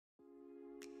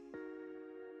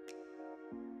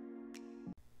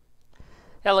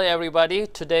Hello everybody,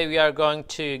 today we are going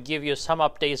to give you some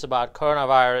updates about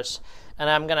coronavirus, and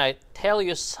I'm going to tell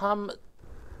you some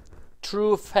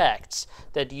true facts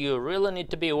that you really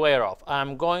need to be aware of.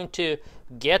 I'm going to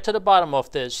get to the bottom of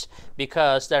this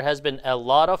because there has been a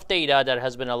lot of data, there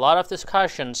has been a lot of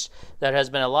discussions, there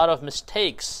has been a lot of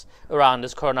mistakes around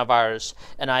this coronavirus,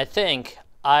 and I think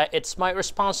it's my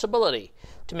responsibility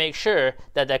to make sure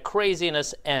that the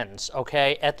craziness ends,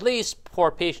 okay? At least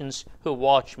for patients who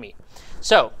watch me.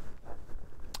 So,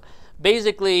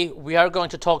 basically, we are going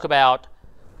to talk about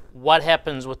what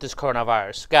happens with this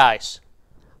coronavirus. Guys,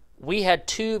 we had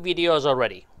 2 videos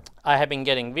already. I have been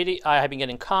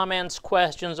getting comments,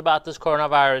 questions about this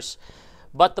coronavirus,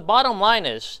 but the bottom line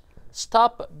is,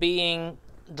 stop being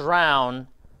drowned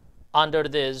under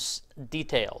these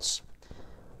details.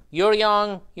 You're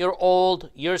young, you're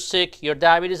old, you're sick, your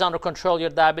diabetes is under control, your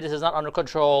diabetes is not under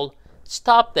control.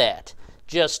 Stop that.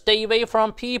 Just stay away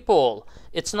from people.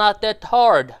 It's not that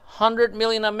hard. 100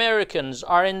 million Americans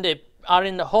are in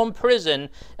the home prison,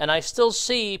 and I still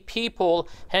see people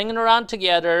hanging around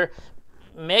together,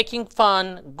 making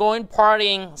fun, going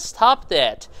partying. Stop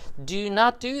that. Do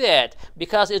not do that,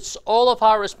 because it's all of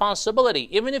our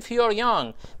responsibility. Even if you're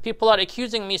young, people are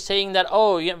accusing me, saying that,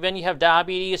 oh, when you have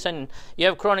diabetes and you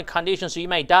have chronic conditions, you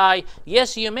may die.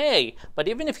 Yes, you may, but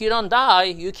even if you don't die,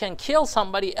 you can kill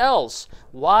somebody else.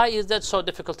 Why is that so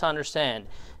difficult to understand?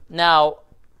 Now,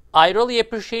 I really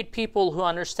appreciate people who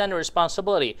understand the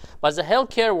responsibility, but as a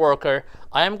healthcare worker,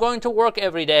 I am going to work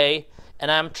every day,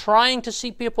 and I'm trying to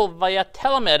see people via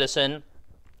telemedicine,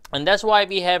 and that's why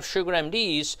we have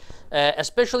SugarMDs,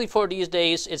 especially for these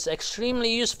days. It's extremely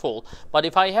useful. But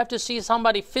if I have to see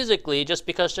somebody physically just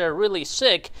because they're really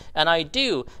sick, and I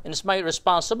do, and it's my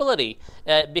responsibility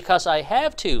because I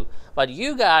have to. But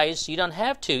you guys, you don't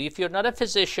have to. If you're not a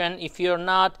physician, if you're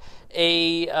not at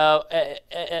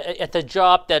a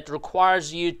job that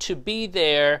requires you to be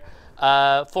there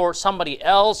for somebody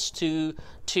else to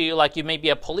like, you may be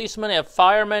a policeman, a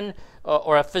fireman,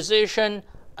 or a physician,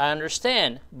 I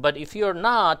understand. But if you're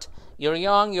not, you're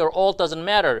young, you're old, doesn't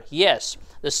matter. Yes,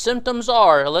 the symptoms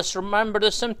are, let's remember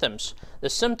the symptoms. The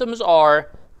symptoms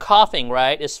are coughing,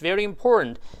 right? It's very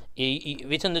important.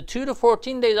 Within the 2 to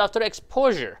 14 days after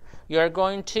exposure, you are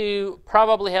going to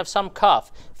probably have some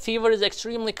cough. Fever is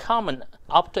extremely common.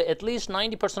 Up to at least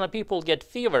 90% of people get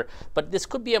fever, but this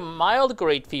could be a mild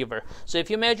grade fever. So if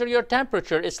you measure your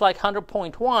temperature, it's like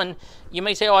 100.1. You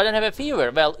may say, oh, I don't have a fever.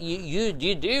 Well, you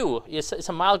do. It's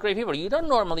a mild grade fever. You don't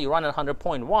normally run at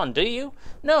 100.1, do you?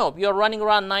 No, you're running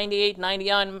around 98,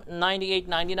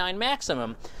 99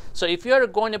 maximum. So if you're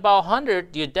going above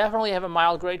 100, you definitely have a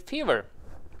mild grade fever.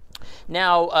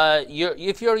 Now,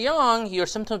 if you're young, your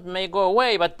symptoms may go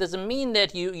away, but it doesn't mean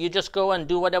that you just go and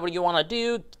do whatever you want to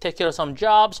do, take care of some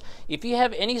jobs. If you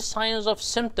have any signs of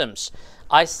symptoms,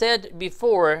 I said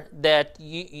before that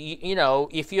you know,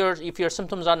 if your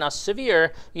symptoms are not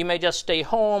severe, you may just stay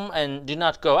home and do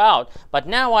not go out. But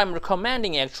now I'm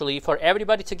recommending actually for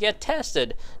everybody to get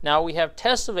tested. Now we have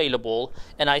tests available,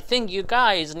 and I think you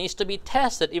guys needs to be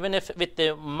tested, even if with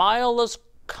the mildest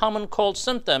common cold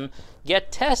symptom.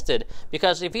 Get tested,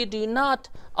 because if you do not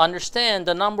understand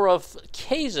the number of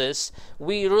cases,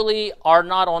 we really are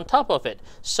not on top of it.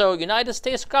 So United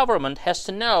States government has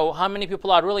to know how many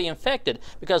people are really infected,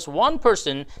 because one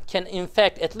person can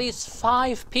infect at least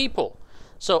 5 people.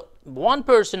 So one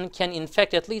person can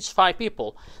infect at least 5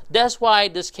 people. That's why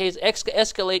this case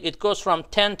escalate. It goes from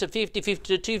 10 to 50,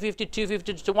 50 to 250,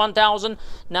 250 to 1,000.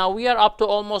 Now we are up to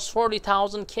almost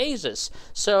 40,000 cases.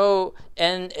 So,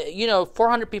 and you know,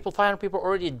 400 people, 500 people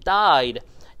already died.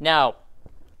 Now,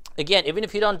 again, even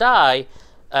if you don't die,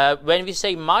 when we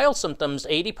say mild symptoms,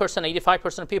 80%,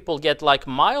 85% of people get like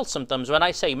mild symptoms. When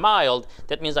I say mild,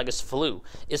 that means like it's flu.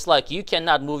 It's like you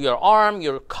cannot move your arm,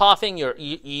 you're coughing,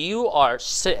 you are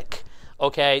sick.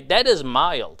 Okay, that is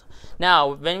mild.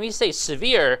 Now, when we say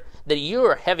severe, that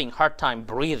you're having a hard time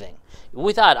breathing.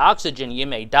 Without oxygen, you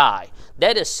may die.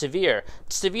 That is severe.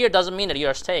 Severe doesn't mean that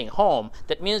you're staying home.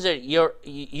 That means that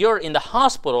you're in the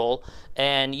hospital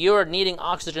and you're needing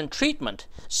oxygen treatment.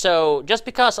 So just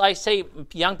because I say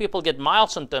young people get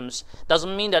mild symptoms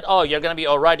doesn't mean that, oh, you're going to be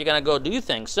all right, you're going to go do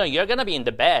things. No, you're going to be in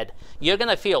the bed. You're going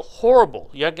to feel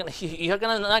horrible. You're not going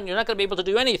to be able to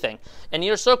do anything. And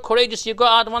you're so courageous, you go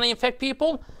out and want to infect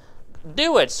people?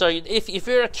 Do it. So if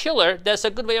you're a killer, that's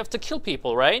a good way to kill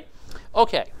people, right?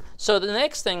 Okay. So the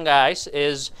next thing, guys,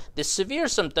 is the severe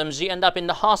symptoms. You end up in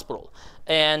the hospital.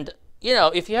 And, you know,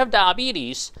 if you have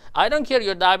diabetes, I don't care if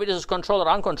your diabetes is controlled or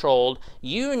uncontrolled,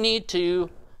 you need to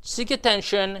seek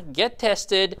attention, get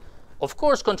tested, of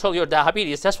course, control your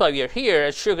diabetes. That's why we are here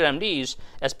as sugar MDs.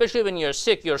 Especially when you're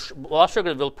sick, your blood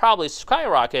sugar will probably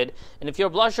skyrocket. And if your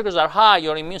blood sugars are high,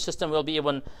 your immune system will be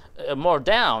even more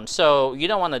down. So you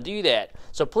don't want to do that.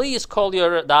 So please call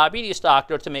your diabetes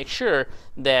doctor to make sure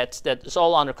that it's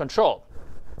all under control.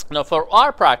 Now, for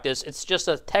our practice, it's just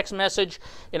a text message.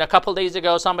 A couple days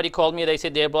ago, somebody called me. They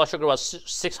said their blood sugar was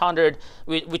 600.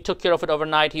 We took care of it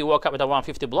overnight. He woke up with a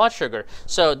 150 blood sugar.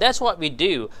 So that's what we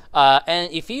do.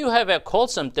 And if you have a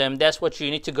cold symptom, that's what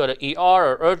you need to go to ER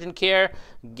or urgent care,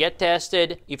 get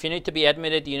tested. If you need to be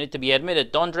admitted, you need to be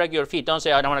admitted. Don't drag your feet. Don't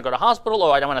say, I don't want to go to hospital,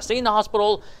 or I don't want to stay in the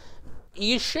hospital.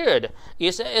 You should.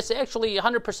 It's actually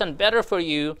 100% better for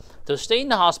you to stay in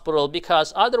the hospital,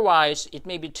 because otherwise it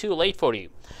may be too late for you.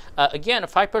 Again,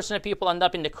 5% of people end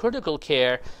up in the critical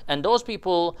care, and those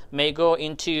people may go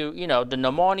into, the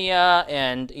pneumonia,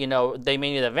 and, they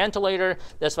may need a ventilator.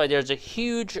 That's why there's a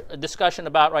huge discussion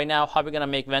about right now how we're going to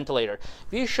make ventilator.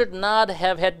 We should not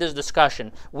have had this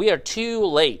discussion. We are too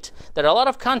late. There are a lot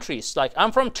of countries, like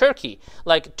I'm from Turkey.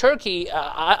 Like Turkey,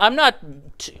 I'm not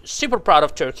super proud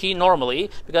of Turkey normally,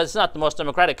 because it's not the most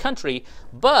democratic country,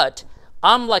 but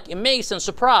I'm like amazed and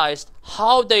surprised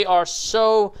how they are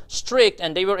so strict,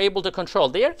 and they were able to control.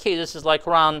 Their cases is like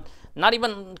around not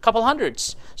even a couple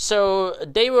hundreds. So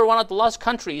they were one of the last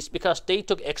countries, because they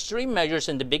took extreme measures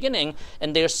in the beginning,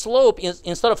 and their slope,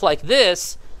 instead of like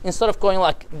this, instead of going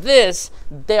like this,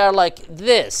 they are like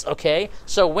this, okay?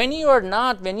 So when you're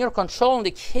controlling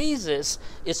the cases,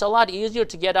 it's a lot easier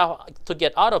to get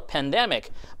out of pandemic.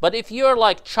 But if you're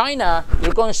like China,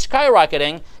 you're going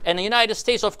skyrocketing, and the United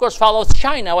States, of course, follows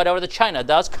China, whatever the China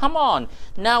does. Come on.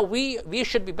 Now we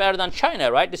should be better than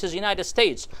China, right? This is the United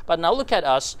States. But now look at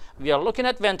us. We are looking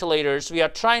at ventilators. We are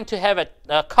trying to have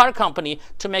a car company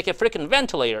to make a freaking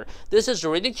ventilator. This is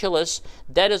ridiculous.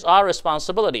 That is our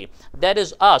responsibility. That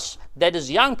is us. That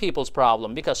is young people's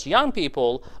problem, because young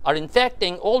people are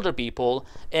infecting older people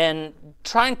and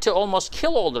trying to almost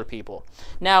kill older people.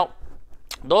 Now,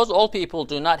 those old people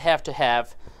do not have to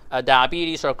have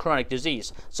diabetes or chronic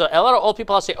disease. So a lot of old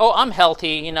people say, oh, I'm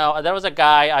healthy. There was a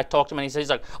guy I talked to him, and he's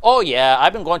like, oh yeah,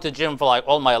 I've been going to the gym for like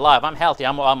all my life. I'm healthy.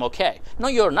 I'm okay. No,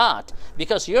 you're not,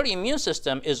 because your immune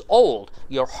system is old.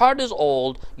 Your heart is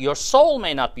old. Your soul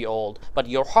may not be old, but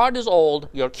your heart is old.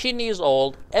 Your kidney is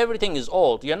old. Everything is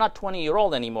old. You're not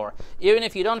 20-year-old anymore. Even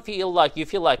if you don't feel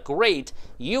like great,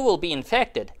 you will be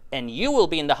infected, and you will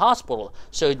be in the hospital.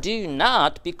 So do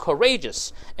not be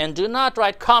courageous, and do not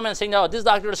write comments saying, no, this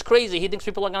doctor is crazy, he thinks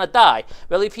people are going to die.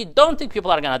 Well, if you don't think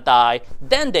people are going to die,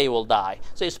 then they will die.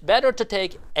 So it's better to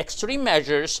take extreme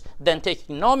measures than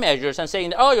taking no measures and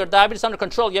saying, oh, your diabetes is under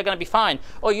control, you're going to be fine.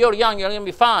 Oh, you're young, you're going to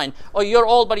be fine. Oh, you're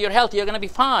old, but you're healthy, you're going to be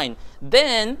fine.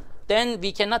 Then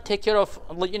we cannot take care of,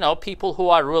 people who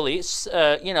are really,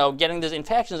 getting these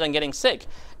infections and getting sick.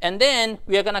 And then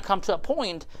we are going to come to a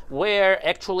point where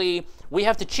actually we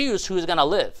have to choose who's going to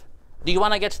live. Do you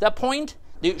want to get to that point?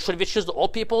 Should we choose the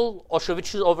old people, or should we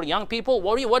choose over young people?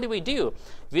 What do we do?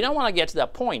 We don't want to get to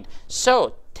that point.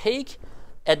 So take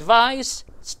advice,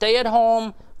 stay at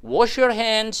home, wash your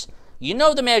hands. You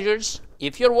know the measures.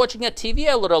 If you're watching a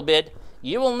TV a little bit,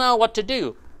 you will know what to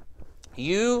do.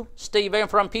 You stay away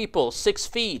from people, 6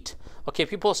 feet. Okay,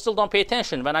 people still don't pay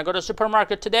attention. When I go to the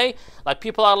supermarket today,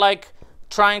 people are like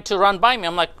trying to run by me.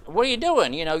 I'm like, what are you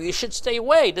doing? You should stay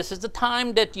away. This is the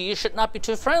time that you should not be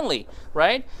too friendly,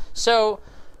 right? So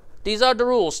these are the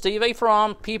rules. Stay away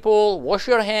from people, wash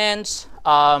your hands,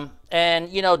 and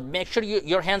make sure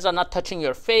your hands are not touching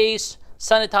your face.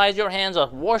 Sanitize your hands.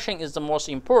 Washing is the most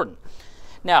important.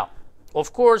 Now,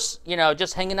 of course,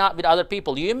 just hanging out with other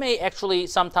people. You may actually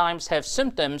sometimes have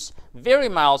symptoms, very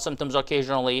mild symptoms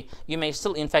occasionally. You may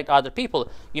still infect other people.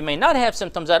 You may not have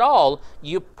symptoms at all.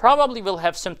 You probably will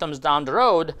have symptoms down the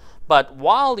road, but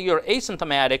while you're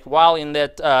asymptomatic, while in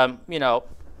that,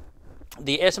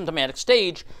 the asymptomatic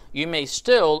stage, you may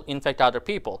still infect other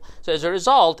people. So as a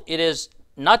result, it is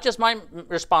not just my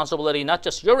responsibility, not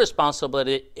just your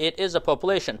responsibility, it is a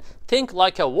population. Think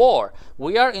like a war.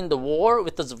 We are in the war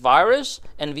with this virus,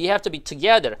 and we have to be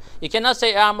together. You cannot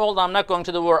say, I'm old, I'm not going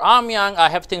to the war. I'm young, I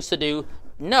have things to do.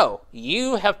 No,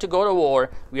 you have to go to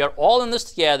war. We are all in this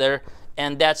together,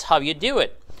 and that's how you do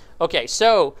it. Okay,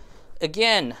 so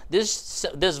again, this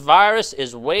virus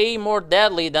is way more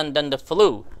deadly than the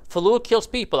flu. Flu kills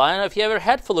people. I don't know if you ever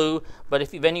had flu, but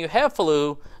when you have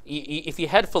flu, if you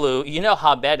had flu, you know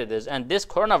how bad it is. And this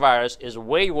coronavirus is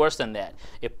way worse than that.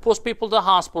 It puts people to the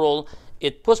hospital.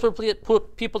 It puts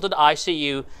people to the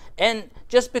ICU. And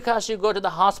just because you go to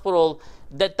the hospital,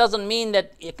 that doesn't mean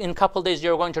that in a couple of days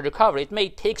you're going to recover. It may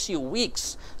take you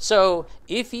weeks. So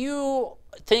if you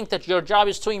think that your job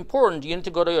is too important, you need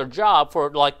to go to your job for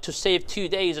like to save 2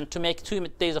 days and to make 2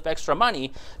 days of extra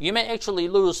money, you may actually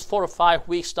lose 4 or 5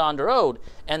 weeks down the road,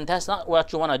 and that's not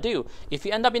what you want to do. If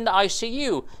you end up in the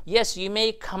ICU, yes, you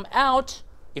may come out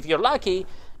if you're lucky,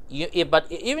 but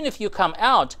even if you come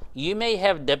out, you may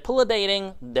have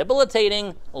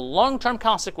debilitating long-term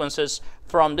consequences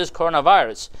from this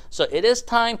coronavirus. So it is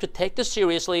time to take this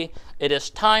seriously. It is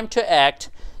time to act.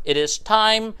 It is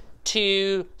time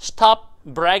to stop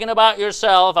bragging about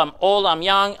yourself. I'm old, I'm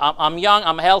young,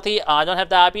 I'm healthy, I don't have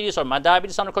diabetes, or my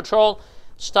diabetes is under control.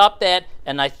 Stop that.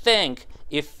 And I think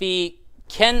if we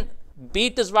can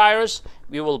beat this virus,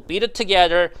 we will beat it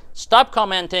together. Stop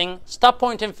commenting, stop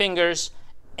pointing fingers,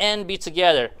 and be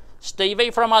together. Stay away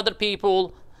from other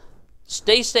people.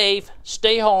 Stay safe.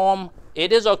 Stay home.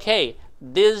 It is okay.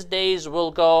 These days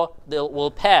will go, they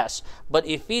will pass. But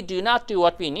if we do not do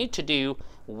what we need to do,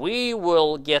 we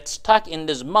will get stuck in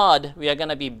this mud. We are going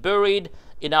to be buried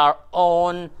in our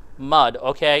own mud.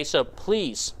 Okay? So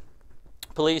please,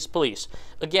 please, please.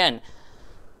 Again,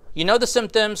 you know the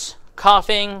symptoms: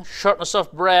 coughing, shortness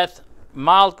of breath,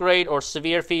 mild grade or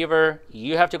severe fever.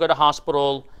 You have to go to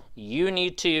hospital. You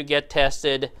need to get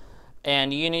tested,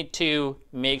 and you need to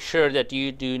make sure that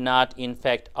you do not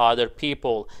infect other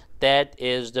people. That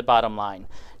is the bottom line.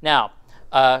 Now,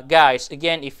 guys,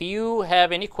 again, if you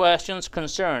have any questions,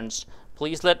 concerns,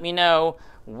 please let me know.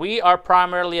 We are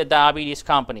primarily a diabetes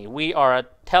company. We are a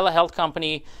telehealth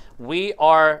company. We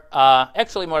are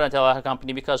actually more than a telehealth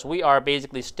company, because we are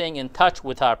basically staying in touch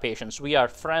with our patients. We are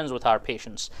friends with our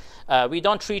patients. We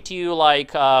don't treat you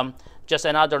like just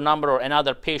another number or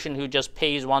another patient who just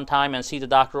pays one time and sees the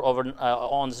doctor over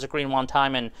on the screen one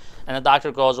time, and the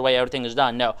doctor goes away, everything is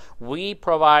done. No, we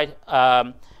provide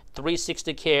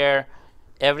 360 care,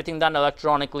 everything done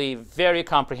electronically, very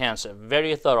comprehensive,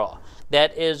 very thorough.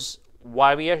 That is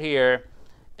why we are here,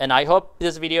 and I hope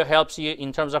this video helps you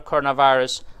in terms of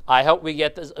coronavirus. I hope we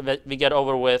get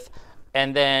over with,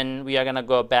 and then we are going to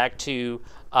go back to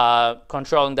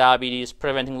controlling diabetes,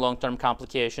 preventing long-term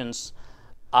complications.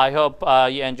 I hope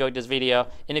you enjoyed this video,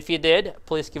 and if you did,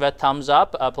 please give a thumbs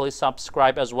up. Please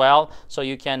subscribe as well, so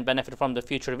you can benefit from the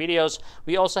future videos.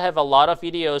 We also have a lot of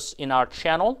videos in our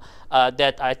channel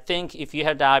that I think if you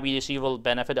have diabetes, you will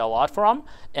benefit a lot from,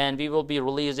 and we will be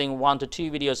releasing 1 to 2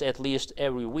 videos at least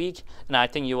every week, and I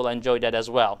think you will enjoy that as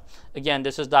well. Again,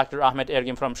 this is Dr. Ahmet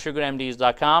Ergin from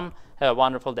SugarMDs.com. Have a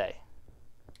wonderful day.